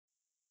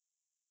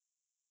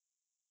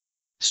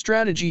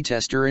Strategy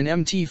Tester in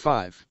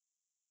MT5.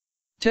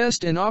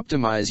 Test and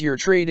optimize your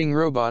trading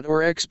robot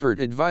or expert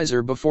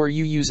advisor before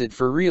you use it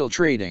for real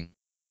trading.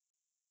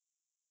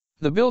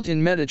 The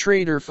built-in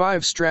MetaTrader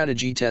 5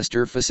 Strategy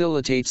Tester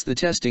facilitates the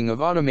testing of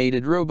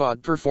automated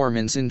robot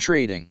performance in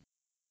trading.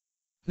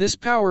 This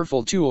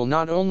powerful tool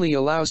not only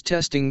allows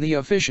testing the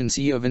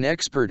efficiency of an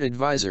expert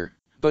advisor,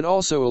 but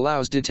also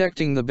allows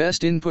detecting the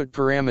best input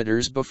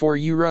parameters before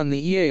you run the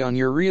EA on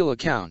your real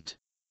account.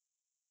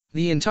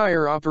 The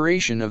entire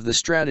operation of the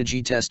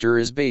strategy tester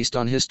is based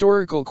on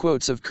historical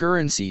quotes of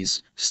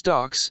currencies,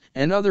 stocks,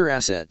 and other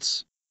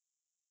assets.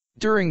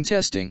 During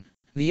testing,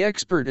 the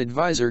expert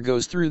advisor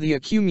goes through the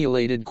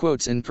accumulated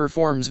quotes and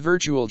performs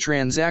virtual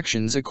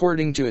transactions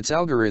according to its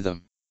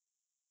algorithm.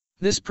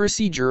 This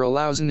procedure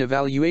allows an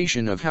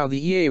evaluation of how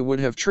the EA would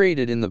have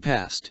traded in the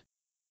past.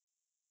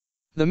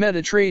 The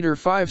MetaTrader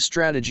 5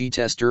 strategy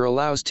tester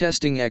allows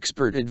testing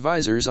expert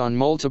advisors on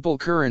multiple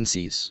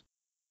currencies.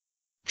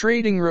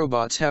 Trading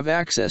robots have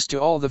access to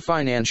all the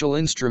financial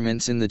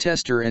instruments in the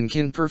tester and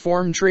can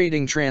perform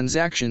trading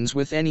transactions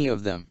with any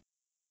of them.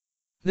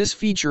 This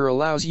feature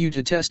allows you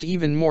to test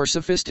even more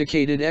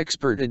sophisticated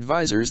expert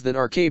advisors that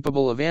are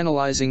capable of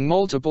analyzing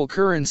multiple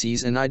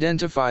currencies and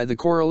identify the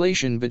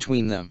correlation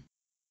between them.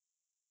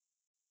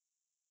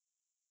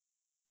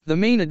 The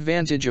main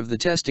advantage of the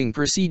testing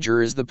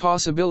procedure is the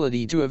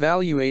possibility to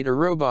evaluate a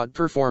robot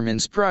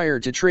performance prior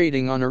to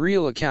trading on a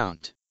real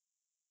account.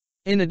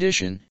 In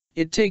addition,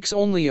 it takes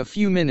only a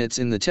few minutes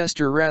in the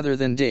tester rather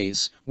than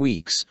days,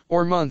 weeks,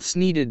 or months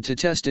needed to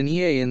test an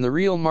EA in the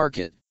real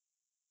market.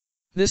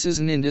 This is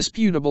an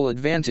indisputable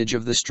advantage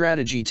of the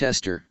strategy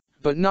tester,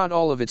 but not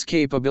all of its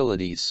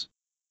capabilities.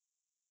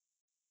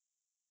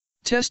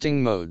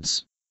 Testing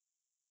modes.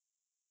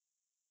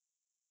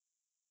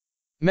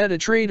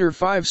 MetaTrader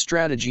 5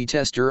 Strategy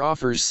Tester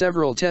offers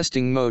several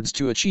testing modes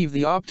to achieve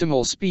the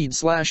optimal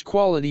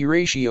speed/quality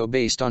ratio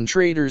based on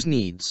traders'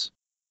 needs.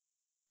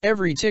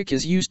 Every tick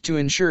is used to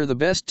ensure the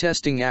best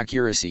testing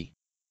accuracy.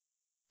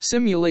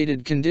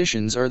 Simulated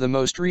conditions are the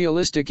most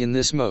realistic in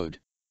this mode.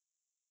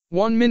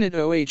 1-minute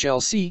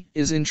OHLC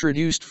is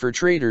introduced for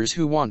traders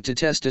who want to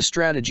test a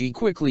strategy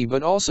quickly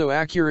but also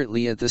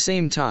accurately at the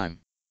same time.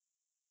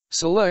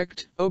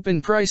 Select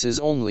Open Prices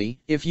only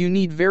if you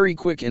need very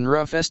quick and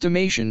rough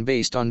estimation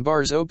based on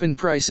bars open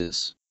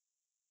prices.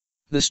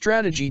 The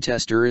strategy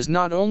tester is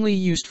not only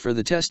used for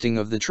the testing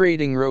of the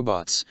trading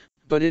robots,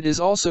 but it is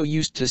also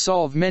used to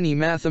solve many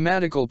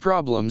mathematical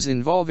problems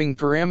involving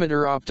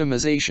parameter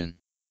optimization.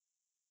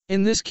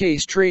 In this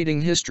case, trading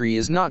history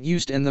is not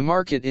used and the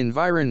market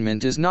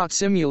environment is not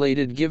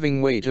simulated, giving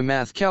way to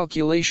math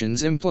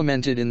calculations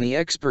implemented in the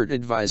expert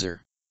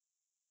advisor.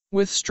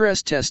 With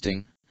stress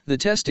testing, the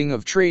testing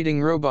of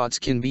trading robots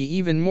can be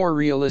even more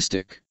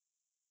realistic.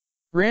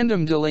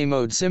 Random delay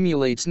mode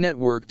simulates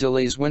network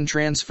delays when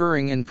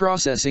transferring and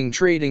processing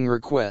trading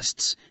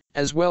requests,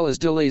 as well as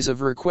delays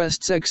of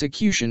requests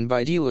execution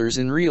by dealers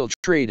in real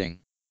trading.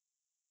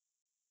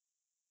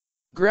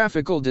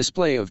 Graphical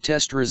display of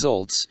test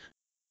results.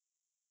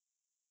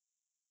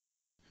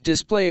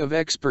 Display of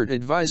expert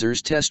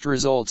advisors' test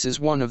results is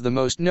one of the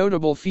most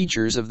notable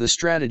features of the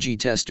strategy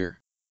tester.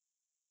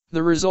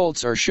 The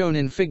results are shown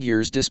in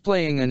figures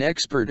displaying an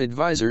expert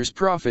advisor's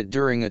profit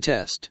during a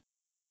test.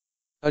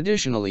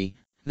 Additionally,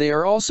 they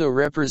are also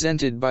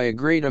represented by a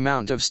great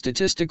amount of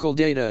statistical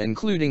data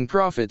including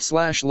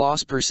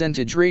profit/loss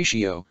percentage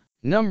ratio,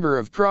 number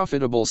of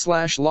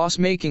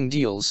profitable/loss-making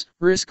deals,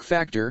 risk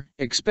factor,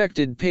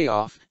 expected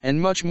payoff,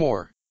 and much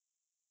more.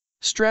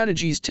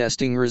 Strategies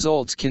testing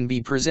results can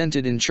be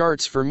presented in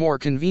charts for more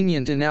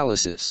convenient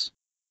analysis.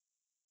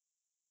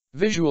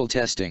 Visual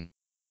testing.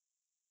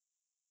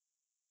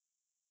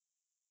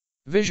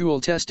 Visual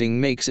testing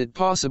makes it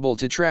possible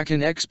to track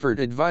an expert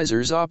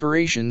advisor's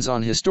operations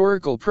on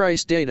historical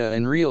price data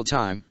in real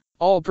time.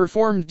 All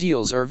performed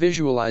deals are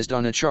visualized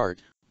on a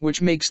chart,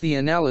 which makes the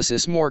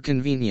analysis more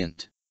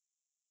convenient.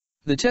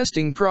 The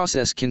testing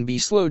process can be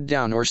slowed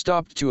down or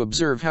stopped to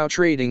observe how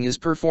trading is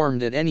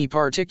performed at any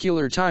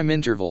particular time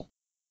interval.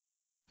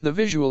 The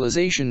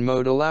visualization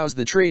mode allows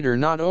the trader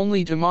not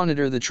only to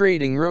monitor the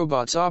trading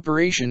robot's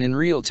operation in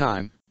real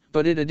time,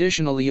 but it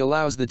additionally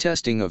allows the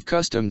testing of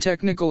custom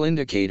technical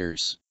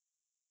indicators.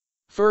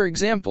 For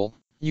example,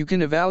 you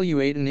can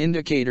evaluate an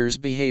indicator's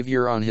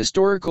behavior on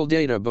historical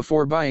data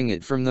before buying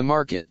it from the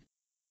market.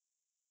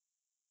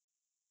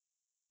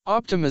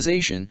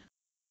 Optimization.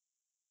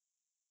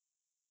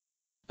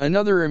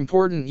 Another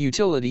important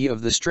utility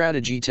of the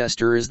strategy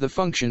tester is the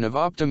function of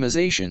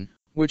optimization,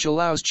 which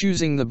allows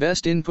choosing the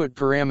best input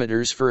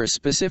parameters for a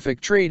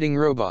specific trading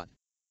robot.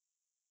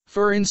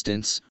 For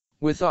instance,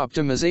 with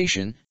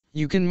optimization,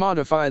 you can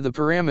modify the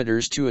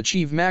parameters to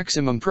achieve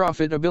maximum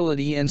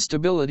profitability and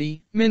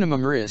stability,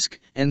 minimum risk,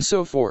 and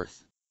so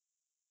forth.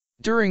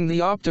 During the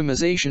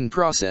optimization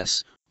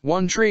process,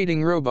 one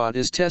trading robot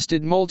is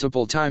tested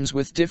multiple times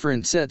with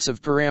different sets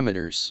of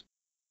parameters.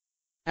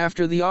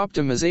 After the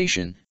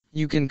optimization,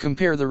 you can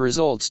compare the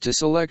results to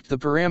select the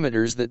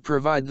parameters that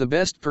provide the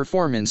best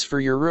performance for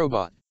your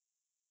robot.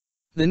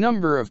 The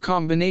number of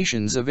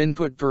combinations of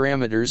input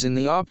parameters in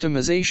the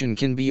optimization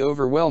can be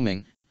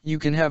overwhelming. You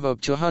can have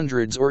up to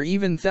hundreds or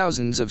even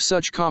thousands of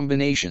such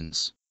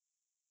combinations.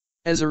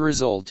 As a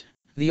result,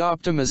 the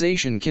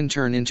optimization can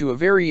turn into a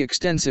very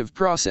extensive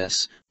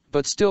process,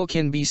 but still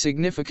can be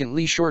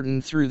significantly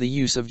shortened through the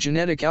use of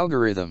genetic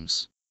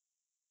algorithms.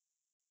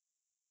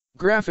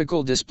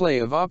 Graphical display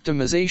of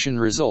optimization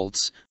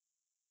results.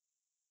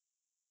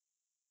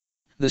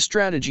 The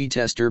strategy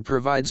tester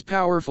provides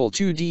powerful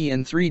 2D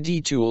and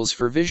 3D tools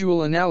for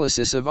visual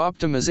analysis of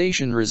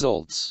optimization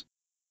results.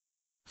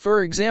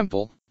 For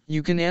example,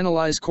 you can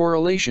analyze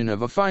correlation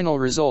of a final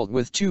result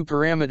with two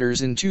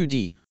parameters in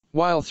 2D,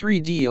 while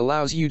 3D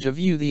allows you to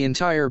view the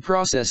entire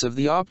process of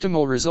the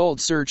optimal result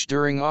search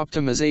during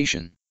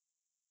optimization.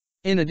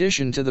 In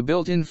addition to the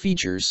built-in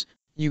features,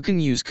 you can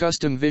use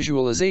custom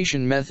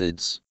visualization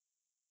methods.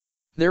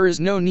 There is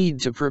no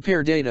need to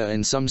prepare data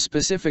in some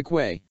specific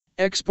way,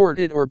 export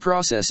it or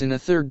process in a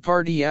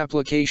third-party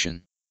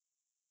application.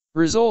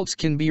 Results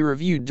can be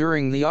reviewed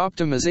during the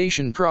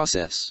optimization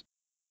process.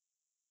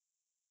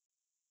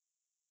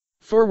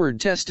 Forward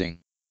testing.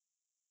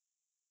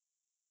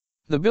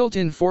 The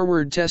built-in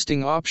forward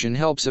testing option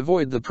helps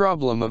avoid the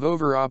problem of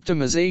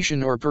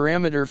over-optimization or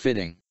parameter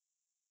fitting.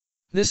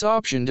 This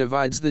option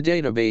divides the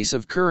database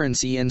of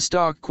currency and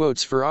stock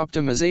quotes for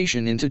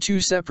optimization into two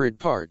separate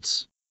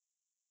parts.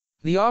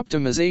 The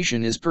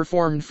optimization is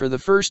performed for the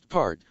first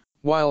part,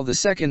 while the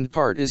second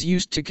part is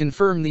used to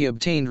confirm the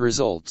obtained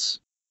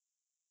results.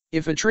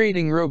 If a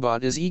trading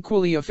robot is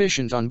equally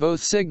efficient on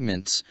both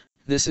segments,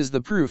 this is the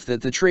proof that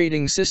the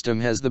trading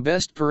system has the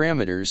best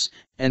parameters,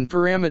 and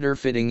parameter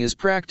fitting is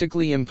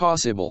practically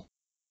impossible.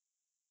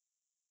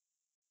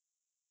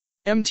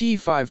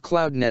 MT5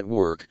 Cloud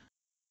Network.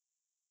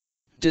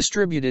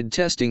 Distributed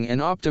testing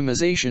and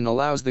optimization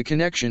allows the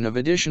connection of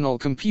additional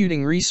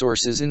computing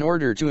resources in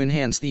order to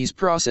enhance these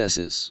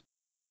processes.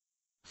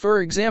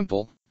 For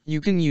example, you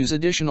can use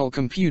additional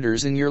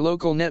computers in your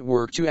local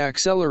network to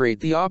accelerate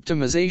the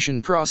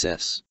optimization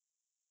process.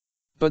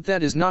 But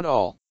that is not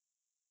all.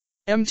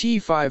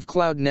 MT5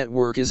 Cloud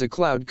Network is a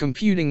cloud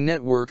computing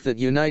network that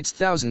unites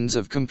thousands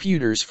of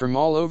computers from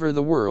all over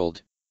the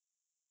world.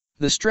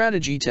 The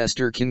strategy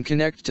tester can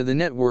connect to the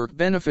network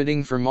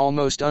benefiting from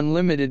almost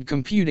unlimited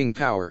computing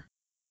power.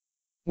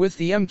 With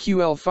the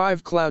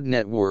MQL5 Cloud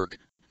Network,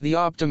 the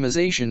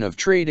optimization of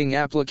trading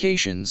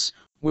applications,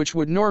 which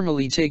would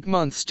normally take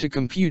months to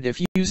compute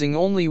if using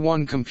only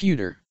one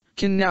computer,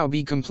 can now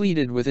be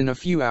completed within a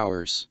few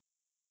hours.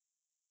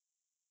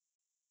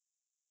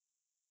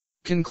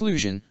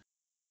 Conclusion.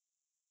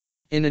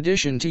 In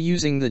addition to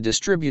using the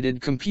distributed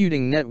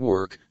computing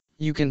network,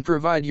 you can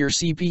provide your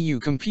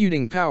CPU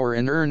computing power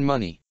and earn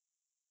money.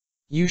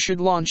 You should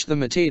launch the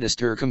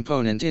MetaTester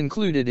component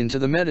included into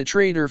the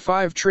MetaTrader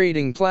 5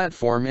 trading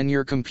platform and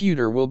your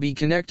computer will be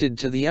connected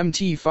to the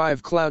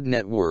MT5 Cloud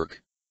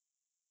Network.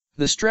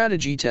 The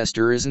strategy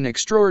tester is an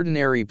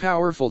extraordinary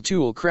powerful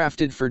tool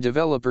crafted for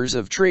developers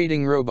of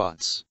trading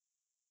robots.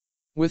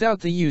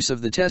 Without the use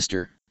of the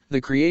tester, the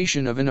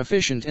creation of an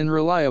efficient and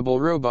reliable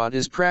robot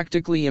is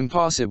practically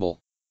impossible.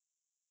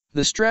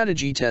 The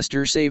strategy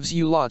tester saves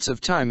you lots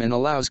of time and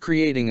allows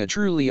creating a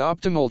truly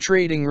optimal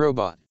trading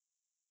robot.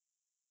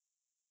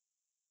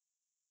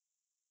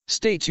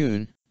 Stay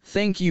tuned,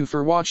 thank you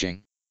for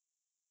watching.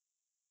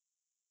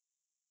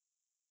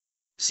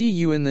 See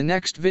you in the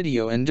next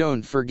video and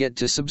don't forget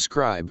to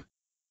subscribe.